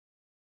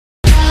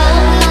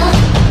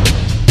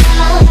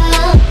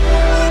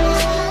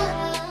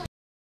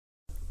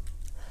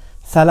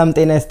ሰላም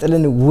ጤና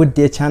ይስጥልን ውድ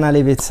የቻናሌ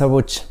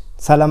ቤተሰቦች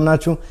ሰላም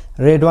ናችሁ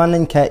ሬድዋን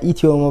ነኝ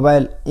ከኢትዮ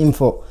ሞባይል ኢንፎ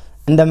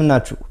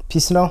እንደምናችሁ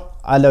ፒስ ነው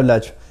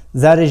አለውላችሁ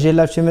ዛሬ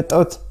ጀላችሁ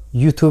የመጣሁት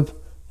ዩቲዩብ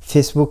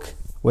ፌስቡክ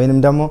ወይንም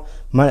ደግሞ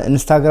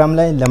ኢንስታግራም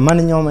ላይ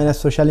ለማንኛውም አይነት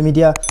ሶሻል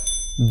ሚዲያ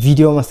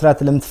ቪዲዮ መስራት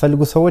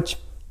ለምትፈልጉ ሰዎች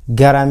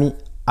ገራሚ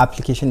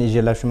አፕሊኬሽን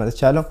ይዤላችሁ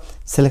መጥቻለሁ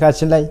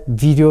ስልካችን ላይ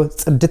ቪዲዮ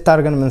ጽድት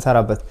አድርገን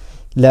መንሰራበት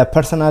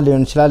ለፐርሰናል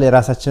ሊሆን ይችላል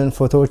የራሳችንን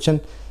ፎቶዎችን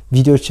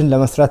ቪዲዮችን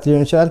ለመስራት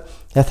ሊሆን ይችላል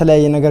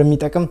የተለያየ ነገር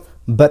የሚጠቅም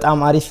በጣም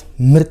አሪፍ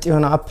ምርጥ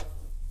የሆነ አፕ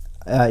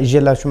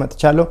ይዤላችሁ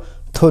መጥቻለሁ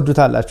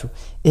ተወዱታላችሁ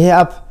ይሄ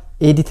አፕ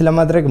ኤዲት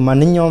ለማድረግ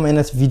ማንኛውም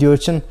አይነት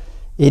ቪዲዮችን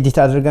ኤዲት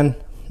አድርገን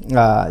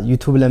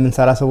ዩቲዩብ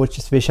ለምንሰራ ሰዎች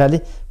ስፔሻሊ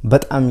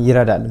በጣም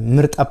ይረዳል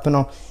ምርጥ አፕ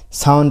ነው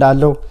ሳውንድ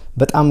አለው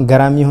በጣም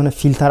ገራሚ የሆነ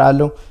ፊልተር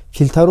አለው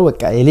ፊልተሩ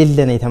በቃ የሌለ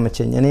ነው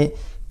የተመቸኝ እኔ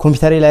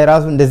ኮምፒውተሬ ላይ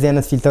ራሱ እንደዚህ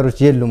አይነት ፊልተሮች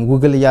የሉም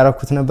ጉግል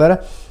ያረኩት ነበር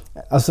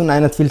እሱን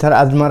አይነት ፊልተር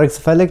አድ ማድረግ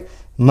ስፈልግ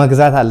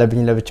መግዛት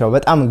አለብኝ ለብቻው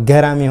በጣም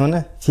ገራሚ የሆነ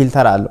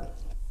ፊልተር አለው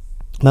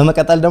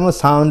በመቀጠል ደግሞ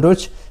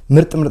ሳውንዶች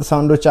ምርጥ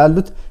ሳውንዶች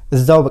አሉት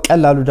እዛው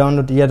በቀላሉ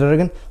ዳውንሎድ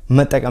እያደረግን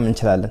መጠቀም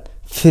እንችላለን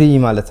ፍሪ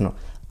ማለት ነው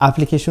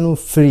አፕሊኬሽኑ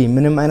ፍሪ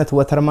ምንም አይነት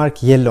ዋተርማርክ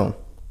የለውም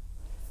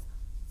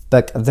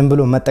በቃ ዝም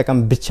ብሎ መጠቀም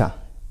ብቻ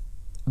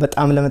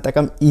በጣም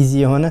ለመጠቀም ኢዚ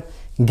የሆነ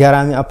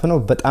ገራሚ አፕ ነው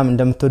በጣም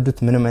እንደምትወዱት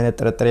ምንም አይነት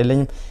ጥርጥር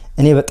የለኝም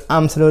እኔ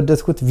በጣም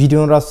ስለወደድኩት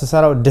ቪዲዮን ራሱ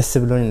ተሰራው ደስ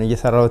ብሎኝ ነው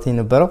እየሰራሁት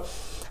የነበረው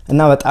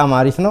እና በጣም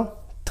አሪፍ ነው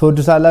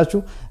ተወዱታላችሁ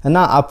እና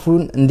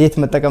አፑን እንዴት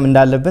መጠቀም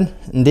እንዳለብን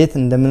እንዴት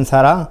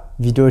እንደምንሰራ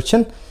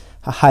ቪዲዮችን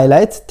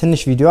ሃይላይት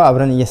ትንሽ ቪዲዮ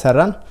አብረን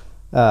እየሰራን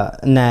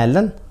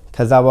እናያለን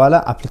ከዛ በኋላ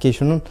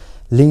አፕሊኬሽኑን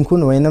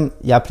ሊንኩን ወይንም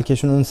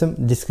የአፕሊኬሽኑን ስም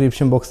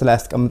ዲስክሪፕሽን ቦክስ ላይ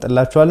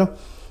አስቀምጥላችኋለሁ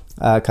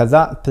ከዛ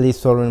ፕሌይ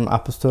ስቶር ወይንም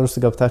አፕ ስቶር ውስጥ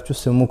ገብታችሁ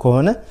ስሙ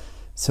ከሆነ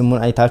ስሙን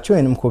አይታችሁ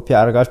ወይንም ኮፒ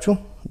አድርጋችሁ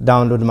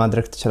ዳውንሎድ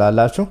ማድረግ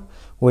ትችላላችሁ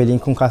ወይ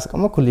ሊንኩን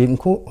ካስቀመጥኩ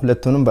ሊንኩ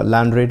ሁለቱንም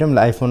ለአንድሮይድም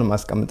ለአይፎንም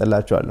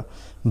አስቀምጥላችኋለሁ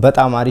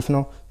በጣም አሪፍ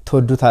ነው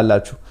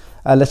ተወዱታላችሁ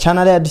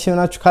ለቻናሌ አዲስ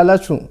ሆናችሁ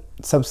ካላችሁ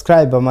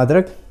ሰብስክራይብ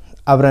በማድረግ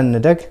አብረን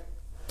እንደግ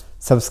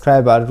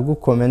ሰብስክራይብ አድርጉ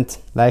ኮሜንት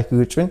ላይክ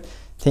ግጩኝ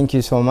thank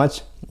you so much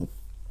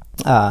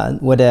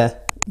ወደ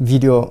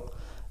ቪዲዮ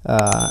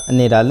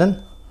እንሄዳለን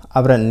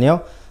አብረን ነው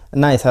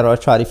እና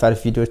የሰራኋቸው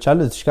አሪፍ ቪዲዮዎች አሉ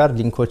እዚህ ጋር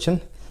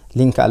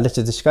ሊንክ አለች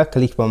እዚህ ጋር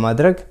ክሊክ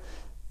በማድረግ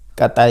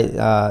ቀጣይ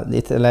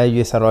የተለያዩ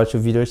የሰራኋቸው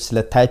ቪዲዮዎች ስለ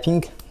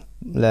ታይፒንግ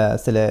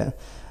ስለ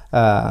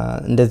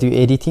እንደዚህ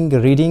ኤዲቲንግ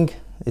ሪዲንግ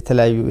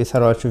የተለያዩ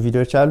የሰራኋቸው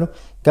ቪዲዮዎች አሉ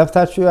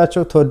ገብታችሁ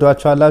ያቸው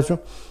ተወዷቸዋላችሁ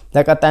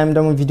ለቀጣይም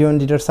ደግሞ ቪዲዮ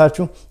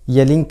እንዲደርሳችሁ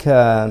የሊንክ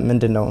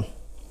ምንድነው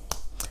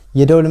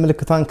የደውል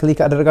ምልክቷን ክሊክ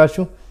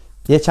አድርጋችሁ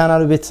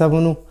የቻናሉ ቤተሰብ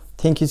ሁኑ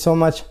thank you so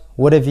much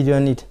ወደ ቪዲዮ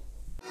እንሂድ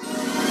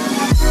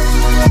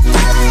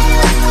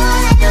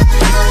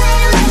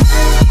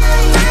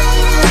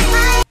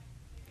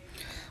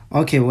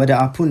ኦኬ ወደ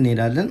አፑ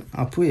እንሄዳለን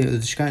አፑ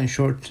እዚህ ጋር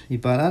ሾርት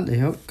ይባላል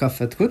ይሄው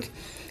ከፈትኩት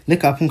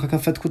ልክ አፑን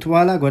ከከፈትኩት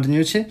በኋላ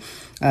ጓደኞቼ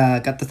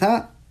ቀጥታ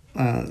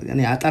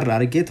እኔ አጠር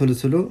አርጌ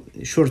ቶሎ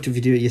ሾርት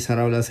ቪዲዮ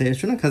እየሰራው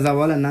ላሳያችሁና ከዛ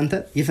በኋላ እናንተ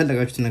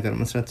የፈለጋችሁት ነገር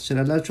መስራት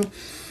ትችላላችሁ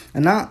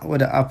እና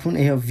ወደ አፑን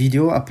ይሄው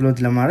ቪዲዮ አፕሎድ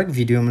ለማድረግ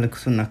ቪዲዮ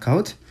ምልክቱን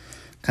ነካሁት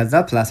ከዛ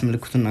ፕላስ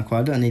ምልክቱን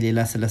ነካዋለሁ እኔ ሌላ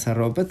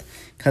ስለሰራውበት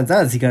ከዛ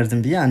እዚህ ጋር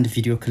ዝም ብዬ አንድ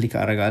ቪዲዮ ክሊክ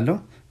አደርጋለሁ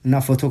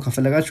እና ፎቶ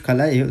ከፈለጋችሁ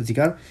ከላይ ይሄው እዚህ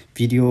ጋር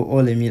ቪዲዮ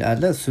ኦል የሚል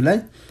አለ እሱ ላይ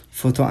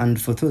ፎቶ አንድ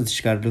ፎቶ እዚህ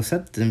ጋር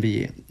ልውሰድ ዝም ብዬ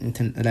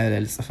እንትን ላይ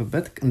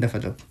ልጽፍበት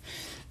እንደፈለኩ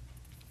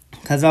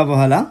ከዛ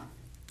በኋላ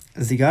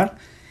እዚህ ጋር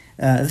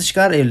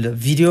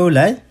ቪዲዮ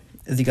ላይ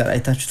እዚህ ጋር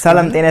አይታችሁ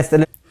ሰላም ጤና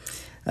ይስጥልኝ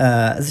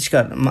እዚህ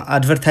ጋር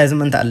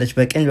አድቨርታይዝመንት አለች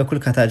በቀኝ በኩል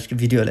ከታች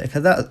ቪዲዮ ላይ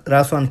ከዛ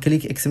ራሷን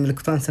ክሊክ ኤክስ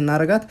ምልክቷን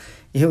ስናረጋት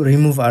ይሄው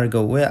ሪሙቭ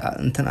አርገው ወይ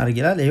እንትን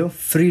አርጊላል ይሄው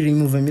ፍሪ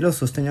ሪሙቭ የሚለው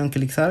ሶስተኛውን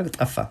ክሊክ ሳርግ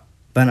ጠፋ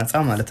በነፃ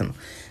ማለት ነው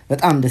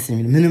በጣም ደስ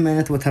የሚል ምንም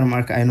አይነት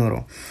ዋተርማርክ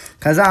አይኖረው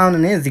ከዛ አሁን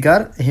እኔ እዚህ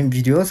ጋር ይሄን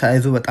ቪዲዮ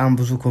ሳይዙ በጣም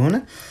ብዙ ከሆነ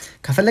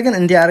ከፈለገን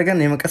እንዲህ አርገን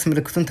የመቀስ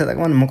ምልክቱን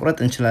ተጠቅመን መቁረጥ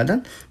እንችላለን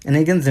እኔ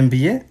ግን ዝም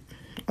ብዬ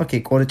ኦኬ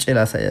ቆርጬ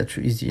ላሳያችሁ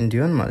ኢዚ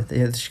እንዲሆን ማለት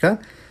ይሄ እዚህ ጋር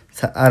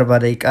 40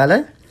 ደቂቃ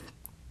ላይ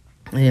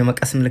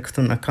የመቀስ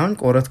ምልክቱን አካውንት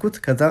ቆረጥኩት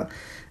ከዛ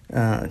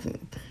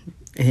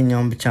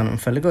ይሄኛውን ብቻ ነው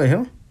እንፈልገው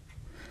ይሄው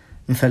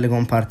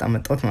እንፈልገውን ፓርት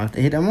አመጣሁት ማለት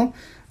ይሄ ደግሞ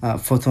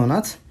ፎቶ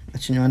ናት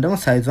እቺኛውን ደግሞ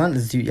ሳይዟን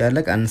እዚህ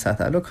ያለቅ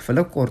አንሳታለሁ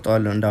ከፈለኩ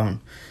ቆርጠዋለሁ እንዳሁን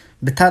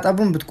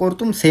ብታጣቡም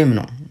ብትቆርጡም ሴም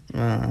ነው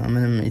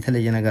ምንም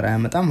የተለየ ነገር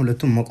አያመጣም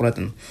ሁለቱም መቁረጥ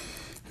ነው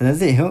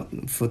ስለዚህ ይሄው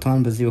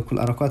ፎቶዋን በዚህ በኩል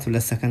አረኳት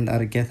 2 ሰከንድ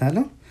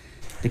አርጋታለሁ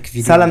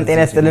ሰላም ጤና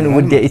ይስጥልን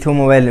ውድ የኢትዮ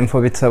ሞባይል ኢንፎ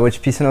ቤተሰቦች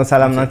ፒስ ነው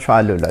ሰላም ናችሁ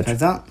አለውላችሁ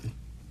ከዛ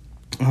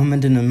አሁን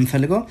ምንድነው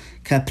የምንፈልገው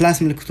ከፕላስ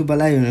ምልክቱ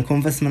በላይ የሆነ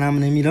ኮንቨርስ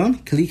ምናምን የሚለውን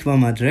ክሊክ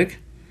በማድረግ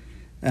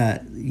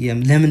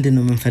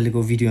ለምንድነው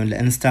የምንፈልገው ቪዲዮን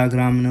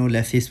ለኢንስታግራም ነው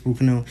ለፌስቡክ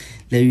ነው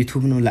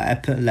ለዩቲዩብ ነው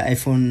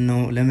ለአይፎን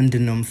ነው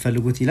ለምንድነው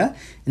የምፈልጉት ይላል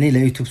እኔ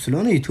ለዩቲዩብ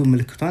ስለሆነ ዩቲዩብ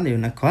ምልክቷን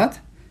የነካዋት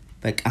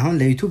በቃ አሁን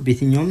ለዩቲዩብ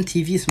ቤትኛውም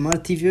ቲቪ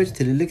ስማርት ቲቪዎች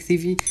ትልልቅ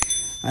ቲቪ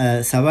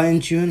 70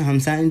 ኢንች ይሁን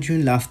 50 ኢንች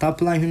ይሁን ላፕቶፕ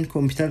ላይ ይሁን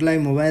ኮምፒውተር ላይ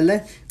ሞባይል ላይ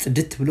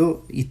ጽድት ብሎ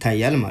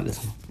ይታያል ማለት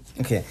ነው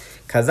ኦኬ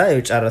ከዛ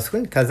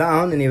የጨረስኩኝ ከዛ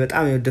አሁን እኔ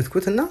በጣም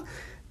የወደድኩትና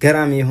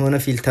ገራሚ የሆነ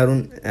ፊልተሩን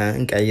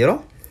እንቀይረው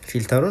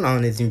ፊልተሩን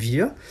አሁን እዚህ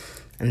ቪዲዮ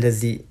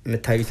እንደዚህ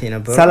መታዩት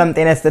የነበረው ሰላም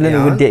ጤና ይስጥልን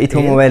ውድ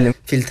የኢትዮ ሞባይል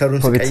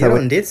ፊልተሩን ስቀይረው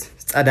እንዴት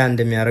ጻዳ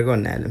እንደሚያደርገው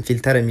እናያለን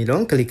ፊልተር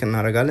የሚለውን ክሊክ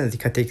እናደርጋለን እዚህ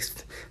ከቴክስት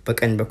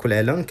በቀኝ በኩል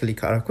ያለውን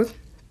ክሊክ አደረኩት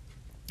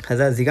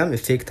ከዛ እዚህ ጋር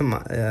ኢፌክትም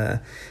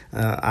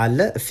አለ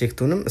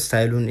ኢፌክቱንም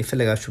ስታይሉን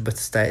ይፈልጋችሁበት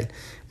ስታይል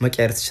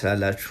መቀየር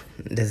ትችላላችሁ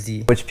እንደዚህ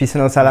ዎች ፒስ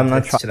ነው ሰላም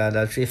ናችሁ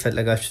ትችላላችሁ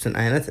ይፈልጋችሁትን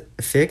አይነት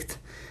ኢፌክት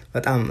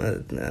በጣም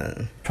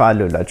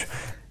ቻለላችሁ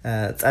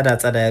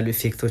ጻዳ ያሉ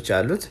ኢፌክቶች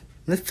አሉት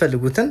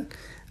ምትፈልጉትን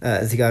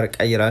እዚህ ጋር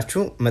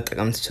ቀይራችሁ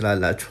መጠቀም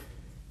ትችላላችሁ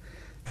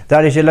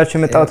ዛሬ ይዤላችሁ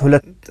የመጣሁት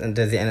ሁለት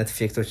እንደዚህ አይነት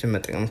ኢፌክቶችን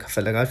መጠቀም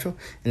ከፈለጋችሁ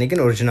እኔ ግን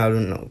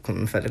ኦሪጂናሉን ነው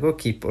የምፈልገው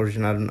ኪፕ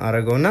ኦሪጂናሉን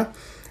አረጋውና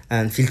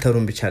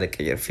ፊልተሩን ብቻ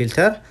ለቀየር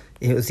ፊልተር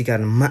ይሄው እዚህ ጋር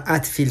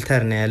ማአት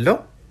ፊልተር ነው ያለው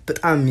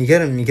በጣም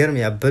የሚገርም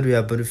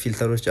ያበዱ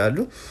ፊልተሮች አሉ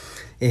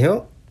ይሄው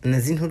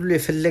እነዚህን ሁሉ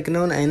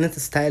የፈለግነውን አይነት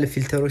ስታይል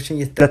ፊልተሮችን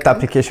እየተጠቀምን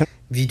አፕሊኬሽን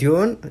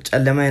ቪዲዮውን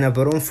ጨለማ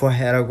የነበረውን ፎህ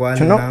ያረጋዋል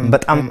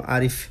በጣም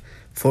አሪፍ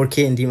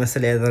 4K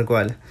እንዲመስል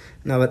ያደርጋል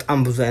እና በጣም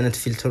ብዙ አይነት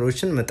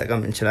ፊልተሮችን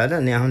መጠቀም እንችላለን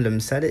እኔ አሁን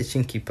ለምሳሌ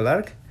እቺን ኪፕ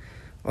ላርክ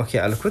ኦኬ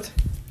አልኩት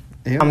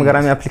በጣም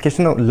ገራሚ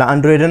አፕሊኬሽን ነው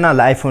ለአንድሮይድ እና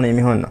ለአይፎን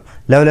የሚሆን ነው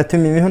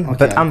ለሁለቱም የሚሆን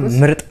በጣም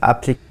ምርጥ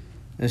አፕሊኬሽን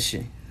እሺ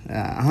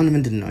አሁን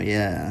ምንድነው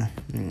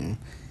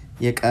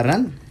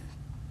የቀረን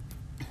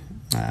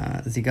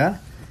እዚህ ጋር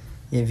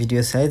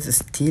የቪዲዮ ሳይዝ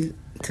ስቲል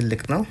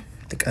ትልቅ ነው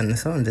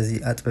ተቀንሰው እንደዚህ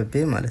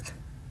አጥበቤ ማለት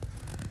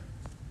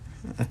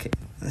ኦኬ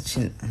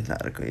እቺን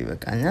ላርገው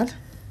ይበቃኛል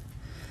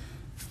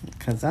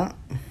ከዛ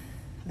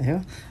ይሄው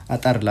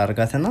አጣር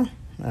ላርጋተና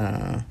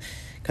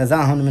ከዛ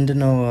አሁን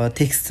ምንድነው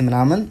ቴክስት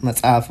ምናምን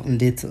መጻፍ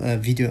እንዴት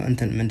ቪዲዮ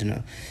እንትን ምንድነው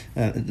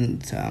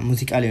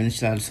ሙዚቃ ሊሆን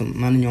ይችላል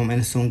ማንኛውም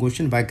አይነት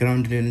ሶንጎችን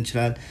ባክግራውንድ ሊሆን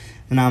ይችላል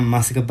ምናምን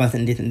ማስገባት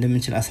እንዴት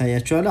እንደምንችል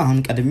አሳያችኋለሁ አሁን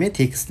ቀድሜ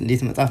ቴክስት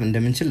እንዴት መጻፍ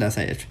እንደምንችል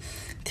ላሳያችሁ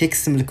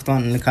ቴክስት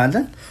ምልክቷን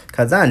እንልካለን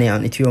ከዛ እኔ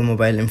አሁን ኢትዮ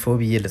ሞባይል ኢንፎ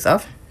ብዬ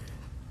ልጻፍ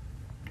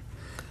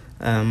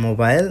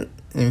ሞባይል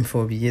ኢንፎ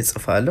ብዬ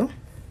ጽፋለሁ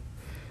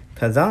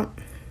ከዛ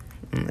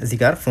እዚህ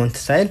ጋር ፎንት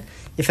ስታይል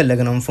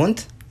የፈለግነውን ፎንት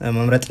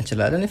መምረጥ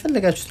እንችላለን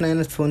የፈለጋችሁትን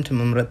አይነት ፎንት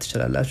መምረጥ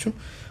ትችላላችሁ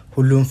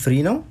ሁሉም ፍሪ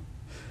ነው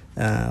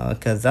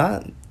ከዛ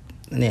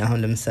እኔ አሁን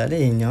ለምሳሌ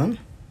ይሄኛውን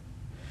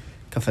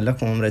ከፈለኩ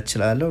መምረጥ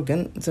እችላለሁ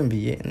ግን ዝም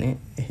ብዬ እኔ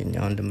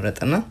ይሄኛውን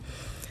ልምረጥና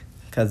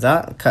ከዛ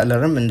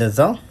ከለርም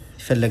እንደዛው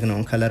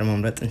የፈለግነውን ከለር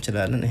መምረጥ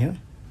እንችላለን ይሄው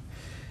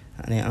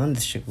እኔ አሁን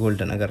እሺ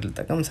ጎልድ ነገር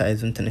ልጠቀም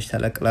ሳይዙን ትንሽ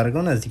ተለቅል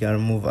አድርገውና እዚህ ጋር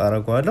ሙቭ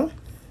አረጋዋለሁ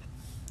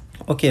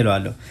ኦኬ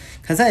እላለሁ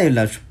ከዛ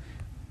ይላችሁ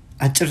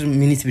አጭር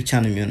ሚኒት ብቻ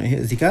ነው የሚሆነው ይሄ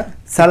እዚህ ጋር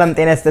ሰላም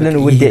ጤና ይስጥልን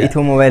ውድ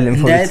የኢትዮ ሞባይል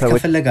ኢንፎ ቤተሰብ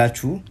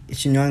ከፈለጋችሁ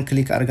እቺኛውን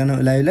ክሊክ አድርገነው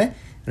ላይ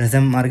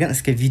ረዘም አድርገን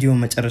እስከ ቪዲዮ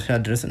መጨረሻ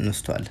ድረስ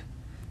እንስተዋለን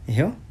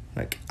ይሄው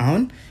በቃ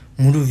አሁን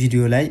ሙሉ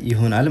ቪዲዮ ላይ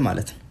ይሆናል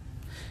ማለት ነው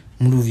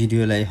ሙሉ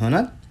ቪዲዮ ላይ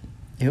ይሆናል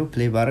ይሄው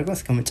ፕሌይ ባረጋው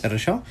እስከ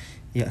መጨረሻው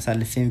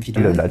ያሳልፈን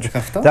ቪዲዮ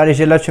ከፍተው ዛሬ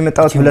ይዤላችሁ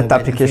የመጣሁት ሁለት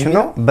አፕሊኬሽን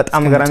ነው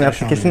በጣም ገራሚ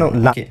አፕሊኬሽን ነው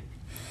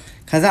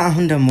ከዛ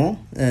አሁን ደግሞ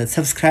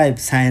ሰብስክራይብ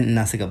ሳይን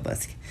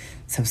እናስገባት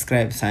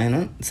ሰብስክራይብ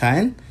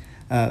ሳይን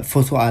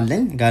ፎቶ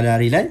አለኝ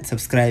ጋላሪ ላይ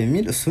ሰብስክራይብ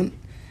የሚል እሱን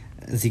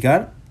እዚህ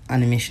ጋር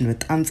አኒሜሽን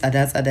በጣም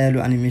ጻዳ ያሉ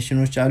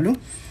አኒሜሽኖች አሉ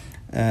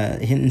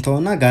ይሄን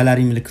እንተውና ጋላሪ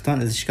ምልክቷን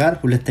እዚህ ጋር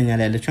ሁለተኛ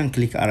ላይ ያለችውን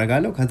ክሊክ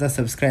አረጋለሁ ከዛ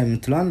ሰብስክራይብ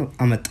የምትሏን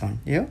አመጣው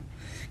ይሄው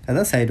ከዛ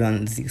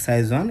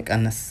ሳይዟን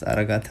ቀነስ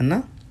አረጋትና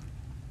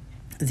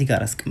እዚህ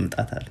ጋር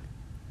አስቀምጣታለሁ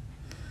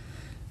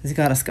እዚህ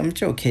ጋር አስቀምጬ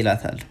ኦኬ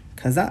ላታለሁ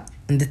ከዛ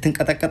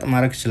እንድትንቀጠቀጥ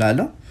ማድረግ ይችላል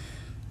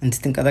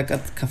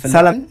እንድትንቀጠቀጥ ከፈለኩ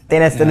ሰላም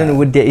ጤና ይስጥልን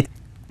ውድ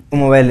የኢትዮ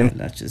ሞባይል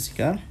ላችሁ እዚህ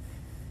ጋር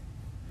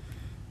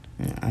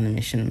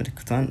አኒሜሽን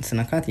ምልክቷን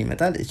ስነካት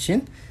ይመጣል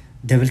እቺን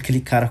ደብል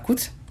ክሊክ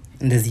ካረኩት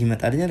እንደዚህ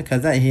ይመጣልኛል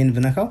ከዛ ይሄን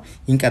ብነካው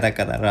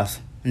ይንቀጠቀጣል ራሱ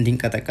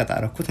እንዲንቀጠቀጥ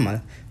አረኩት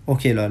ማለት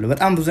ኦኬ እላለሁ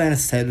በጣም ብዙ አይነት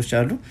ስታይሎች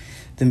አሉ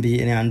ትንብዬ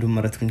እኔ አንዱ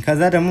መረጥኩኝ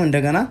ከዛ ደግሞ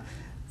እንደገና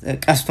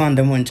ቀስቷን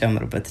ደግሞ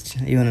እንጨምርበት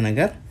የሆነ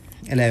ነገር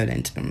ላይ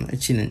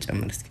እቺን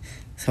እንጨምር እስኪ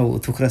ሰው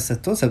ትኩረት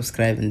ሰጥቶ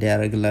ሰብስክራይብ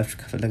እንዲያደርግላችሁ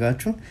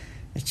ከፈለጋችሁ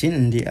እቺን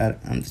እንዲ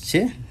አምጥቼ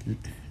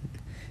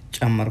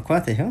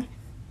ጨመርኳት ይሄው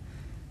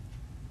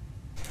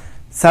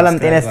ሰላም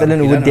ጤና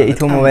ይስጥልን ውድ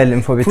የኢትዮ ሞባይል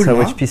ኢንፎ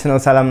ቤተሰቦች ፒስ ነው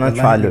ሰላም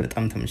ናችሁ አሉ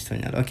በጣም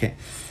ተመችቶኛል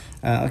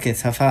ኦኬ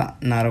ሰፋ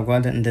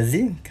እናረጋለን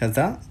እንደዚህ ከዛ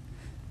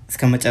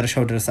እስከ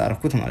መጨረሻው ድረስ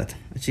አርኩት ማለት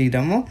ነው እቺ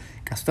ደግሞ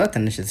ቀስቷ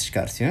ትንሽ እዚህ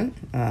ጋር ሲሆን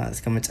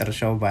እስከ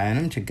መጨረሻው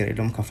ባያንም ችግር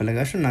የለውም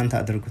ከፈለጋችሁ እናንተ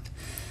አድርጉት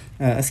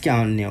እስኪ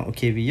አሁን ነው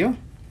ኦኬ ቢዮ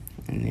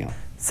ነው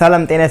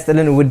ሰላም ጤና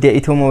ይስጥልን ውድ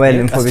የኢትዮ ሞባይል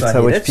ኢንፎ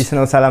ቤተሰቦች ፒስ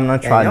ነው ሰላም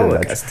ናችሁ አሉ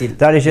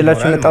ዛሬ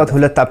ይዤላችሁ የመጣሁት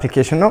ሁለት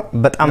አፕሊኬሽን ነው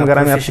በጣም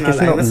ገራሚ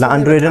አፕሊኬሽን ነው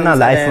ለአንድሮይድ እና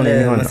ለአይፎን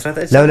የሚሆን ነው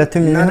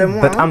ለሁለቱም የሚሆን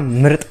በጣም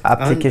ምርጥ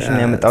አፕሊኬሽን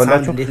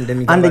ያመጣውላችሁ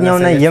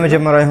አንደኛውና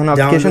የመጀመሪያው የሆነ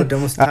አፕሊኬሽን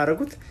ደግሞ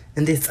ታረጉት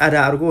እንዴት ጻዳ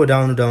አርጎ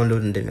ወዳውኑ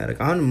ዳውንሎድ እንደሚያደርግ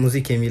አሁን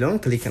ሙዚክ የሚለውን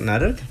ክሊክ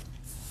እናደርግ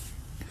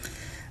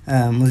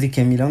ሙዚክ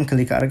የሚለውን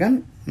ክሊክ አድርገን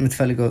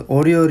የምትፈልገው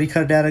ኦዲዮ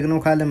ሪከርድ ያደርግነው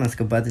ካለ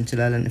ማስገባት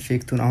እንችላለን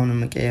ኢፌክቱን አሁን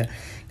መቀየር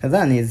ከዛ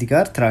እኔ እዚህ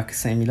ጋር ትራክስ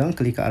የሚለውን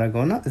ክሊክ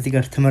አደርጋውና እዚህ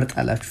ጋር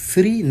ትመርጣላችሁ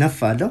ፍሪ ነፍ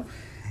አለው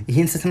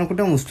ይሄን ስትነኩ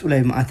ደግሞ ውስጡ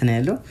ላይ ማአት ነው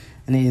ያለው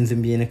እኔ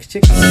እንዝም ብዬ ነክቼ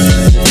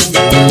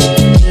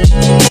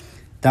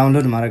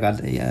ዳውንሎድ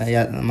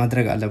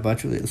ማድረግ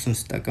አለባችሁ እሱን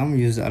ተጠቀሙ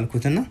ዩዝ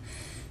አልኩትና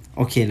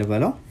ኦኬ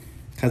ልበለው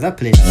ከዛ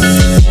ፕሌይ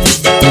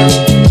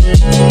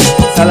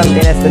ሰላም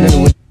ጤና ይስጥልን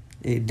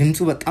ድምጹ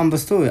በጣም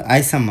በስቶ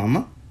አይሰማማ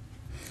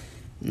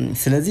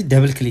ስለዚህ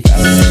ደብል ክሊክ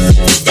አድርጉ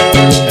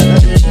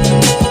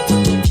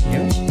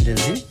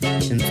እንደዚህ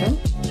ድምጹን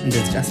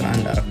እንደዚህ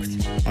 11 አረኩት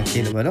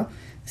ኦኬ ልበለው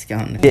እስኪ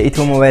አሁን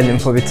የኢትዮ ሞባይል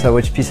ኢንፎ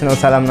ቤተሰቦች ፒስ ነው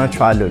ሰላም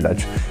ናችሁ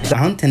አለላችሁ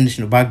አሁን ትንሽ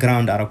ነው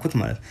ባክግራውንድ አረኩት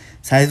ማለት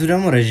ሳይዙ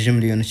ደግሞ ረጅም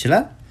ሊሆን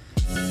ይችላል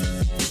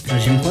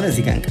ረጅም ሆነ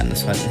እዚህ ጋር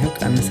እንቀንሳለን ይሄው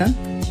ቀንሰን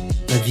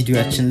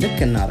በቪዲዮችን ልክ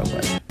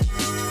እናረጋለን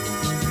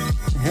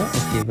ይሄው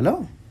ኦኬ ብለው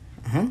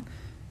አሁን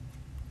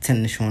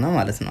ትንሽ ሆነ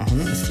ማለት ነው አሁን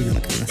ስቲል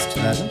መቀነስ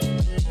ይችላል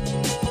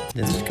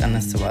እንደዚህ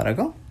ቀነስ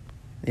ባረጋው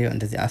ይሄው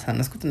እንደዚህ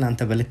አሳነስኩት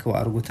እናንተ በልክው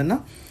አርጉትና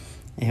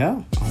ይሄው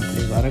አሁን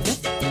ፕሌይ ባረጋው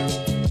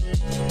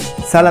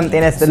ሰላም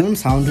ጤና ይስጥልን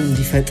ሳውንዱን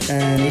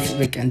እንዲፈጠን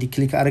በቃ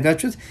እንዲክሊክ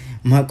አርጋችሁት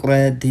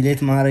ማቁረጥ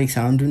ዲሌት ማድረግ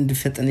ሳውንዱን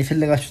እንዲፈጠን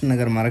ይፈልጋችሁት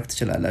ነገር ማድረግ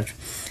ትችላላችሁ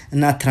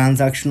እና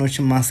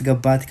ትራንዛክሽኖችን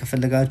ማስገባት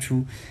ከፈለጋችሁ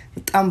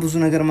በጣም ብዙ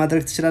ነገር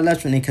ማድረግ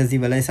ትችላላችሁ እኔ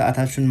ከዚህ በላይ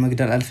ሰዓታችሁን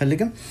መግደል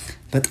አልፈልግም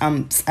በጣም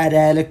ጻዳ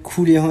ያለ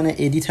ኩል የሆነ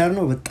ኤዲተር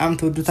ነው በጣም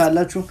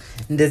ተወዱታላችሁ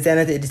እንደዚህ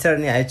አይነት ኤዲተር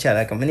እኔ አይቼ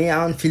አላውቅም እኔ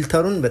አሁን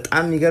ፊልተሩን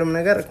በጣም የሚገርም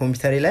ነገር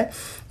ኮምፒውተሬ ላይ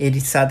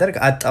ኤዲት ሳደርግ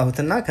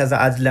አጣሁትና ከዛ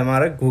አድ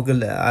ለማድረግ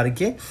ጉግል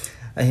አርጌ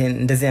ይሄን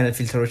እንደዚህ አይነት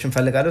ፊልተሮችን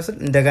ፈልጋለሁ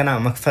እንደገና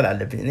መክፈል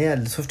አለብኝ እኔ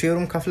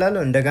ሶፍትዌሩን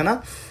ከፍላለሁ እንደገና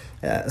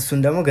እሱን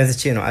ደግሞ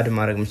ገዝቼ ነው አድ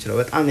ማድረግ የምችለው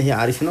በጣም ይሄ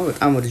አሪፍ ነው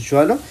በጣም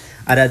ወድጄዋለሁ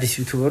አዳዲስ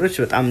ዩቲዩበሮች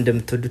በጣም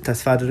እንደምትወዱት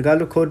ተስፋ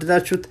አድርጋለሁ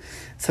ከወደዳችሁት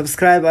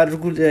ሰብስክራይብ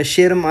አድርጉ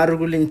ሼርም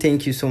አድርጉልኝ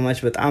ቴንክ ዩ ሶ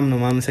ማች በጣም ነው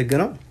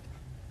ማመሰግነው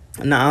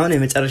እና አሁን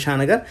የመጨረሻ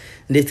ነገር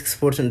እንዴት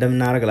ኤክስፖርት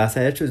እንደምናደርግ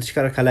ላሳያችሁ እዚህ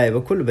ጋር ከላይ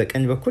በኩል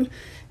በቀኝ በኩል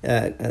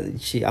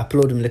እቺ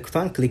አፕሎድ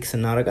ምልክቷን ክሊክ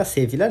ስናደርጋ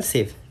ሴቭ ይላል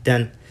ሴቭ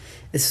ደን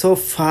it's so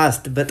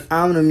fast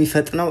በጣም ነው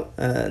የሚፈጥነው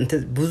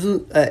ብዙ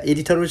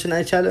ኤዲተሮችን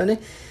አይቻለሁ እኔ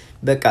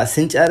በቃ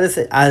ስንጨርስ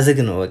አዝግ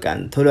ነው በቃ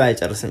ቶሎ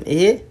አይጨርስም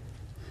ይሄ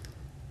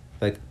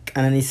በቃ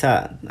ቀነኒሳ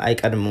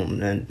አይቀድሙም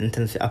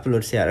እንትን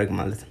አፕሎድ ሲያደርግ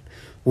ማለት ነው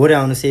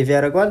ወዲያውኑ ሴቭ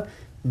ያደርጋል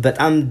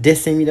በጣም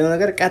ደስ የሚለው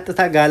ነገር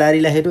ቀጥታ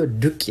ጋላሪ ላይ ሄዶ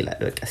ዱቅ ይላል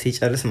በቃ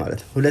ሲጨርስ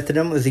ማለት ነው ሁለት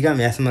ደግሞ እዚህ ጋር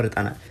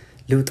ያስመርጣናል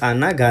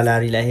ልውጣና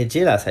ጋላሪ ላይ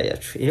ሄጄ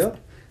ላሳያችሁ ይሄው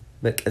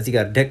በቃ እዚህ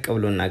ጋር ደቅ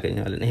ብሎ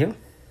እናገኛለን ይሄው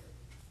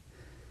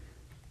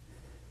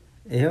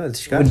ይሄው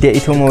እዚህ ጋር ወደ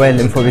ኢትዮ ሞባይል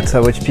ኢንፎ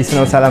ቤተሰቦች ፒስ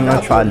ነው ሰላም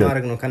ናችሁ አለ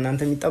ማድረግ ነው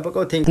ከናንተ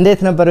የሚጣበቀው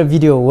እንዴት ነበር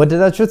ቪዲዮ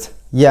ወደዳችሁት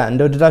ያ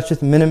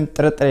እንደወደዳችሁት ምንም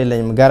ጥርጥር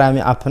የለኝም ገራሚ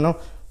አፕ ነው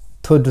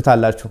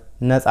ተወዱታላችሁ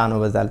ነፃ ነው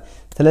በዛል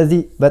ስለዚህ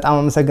በጣም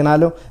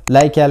አመሰግናለሁ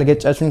ላይክ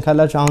ያልገጫችሁኝ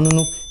ካላችሁ አሁኑኑ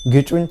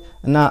ግጩኝ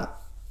እና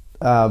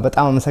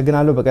በጣም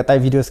አመሰግናለሁ በቀጣይ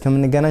ቪዲዮ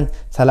እስከምንገናኝ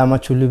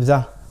ሰላማችሁ ልብዛ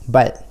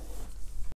ባይ